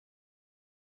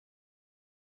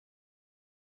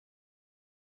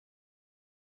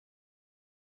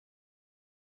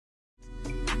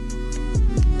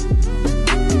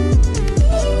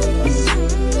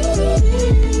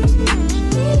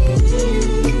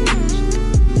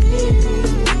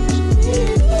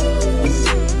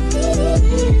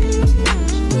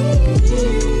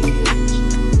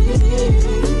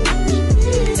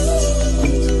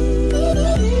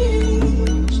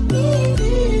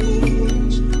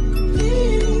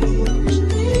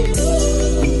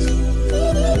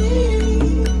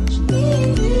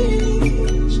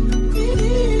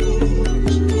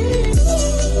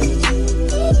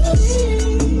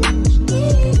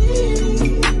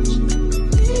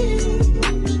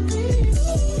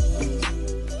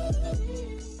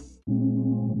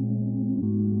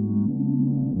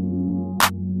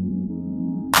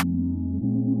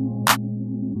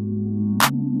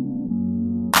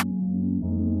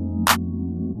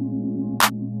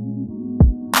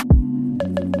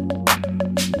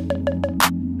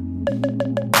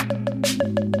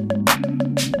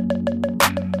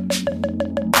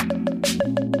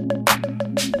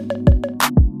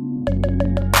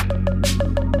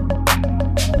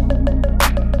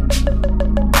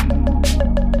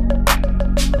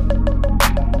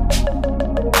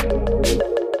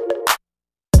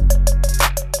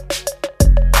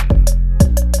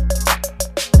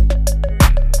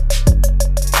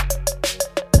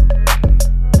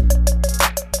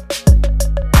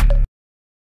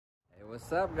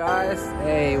What's up, guys?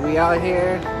 Hey, we out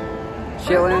here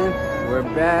chilling. We're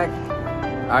back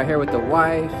out here with the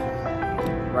wife,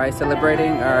 right?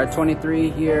 Celebrating our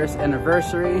 23 years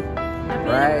anniversary,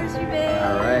 right?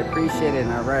 All right, appreciate it.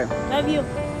 All right, love you.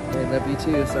 Hey, love you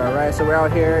too. So, all right, so we're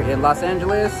out here in Los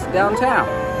Angeles, downtown.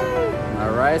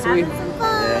 All right, so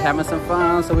having some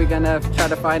fun. So we're gonna try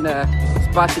to find a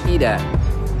spot to eat at.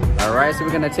 All right, so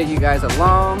we're gonna take you guys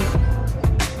along,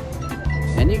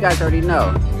 and you guys already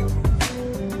know.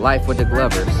 Life with the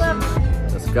Glovers.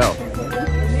 Let's go.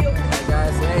 Alright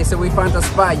guys, hey, so we found the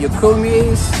spot,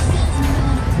 Yukumi's.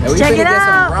 And we're gonna get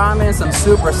some ramen, some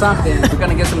soup or something. We're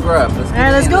gonna get some grub.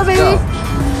 Alright, let's go, baby.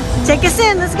 Take us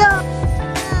in, let's go.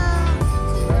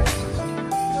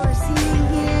 We're seeing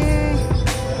here.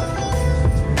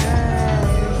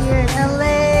 We're here in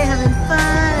LA, having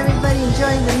fun. Everybody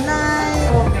enjoying the night.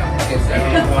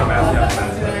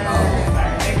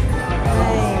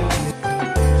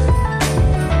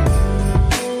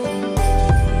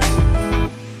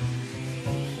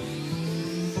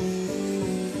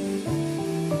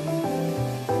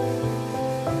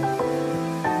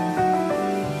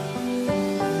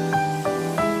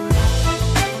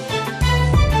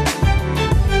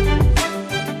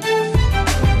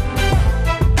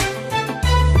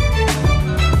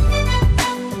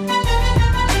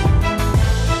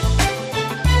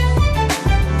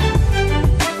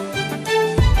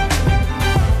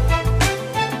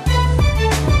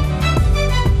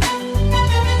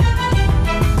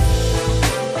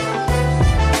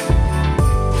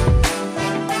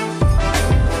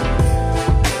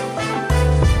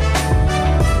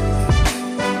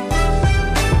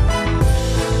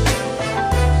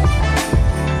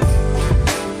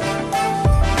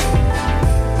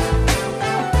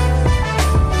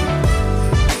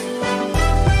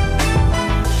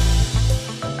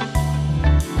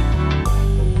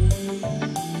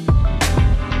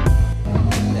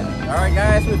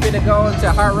 Guys, we're gonna go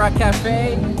into Hard Rock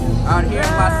Cafe out here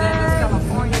in Los Angeles,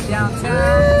 California,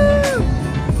 downtown.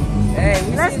 Hey,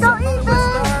 let's go eat,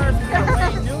 man.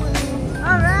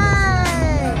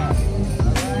 Alright.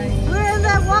 We're in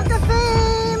that Walk of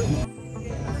Fame.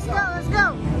 Let's go, let's go.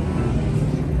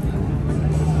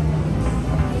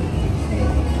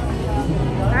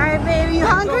 Alright, baby, you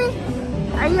hungry?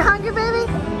 Are you hungry, baby?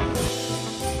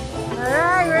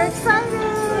 Alright, we're excited.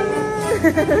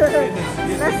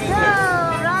 Let's go,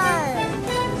 right.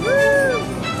 Woo!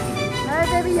 Alright,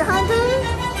 baby, you hungry?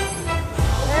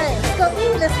 Alright, let's go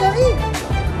eat, let's go eat.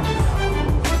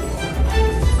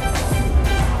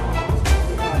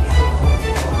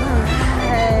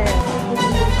 Alright.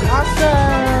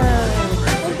 Awesome.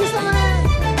 Thank you so much.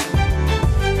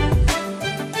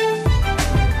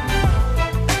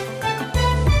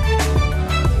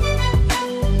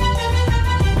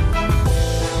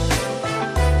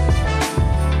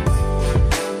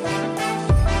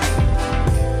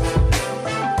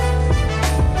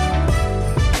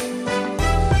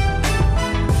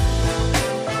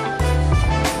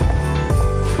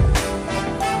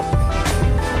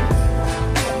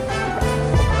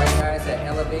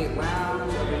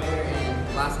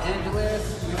 Los Angeles,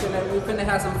 we finna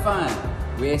have some fun.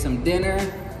 We ate some dinner.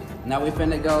 Now we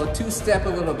finna go two-step a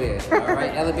little bit. All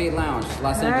right, Elevate Lounge,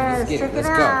 Los Angeles. Let's get it. Let's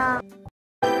go.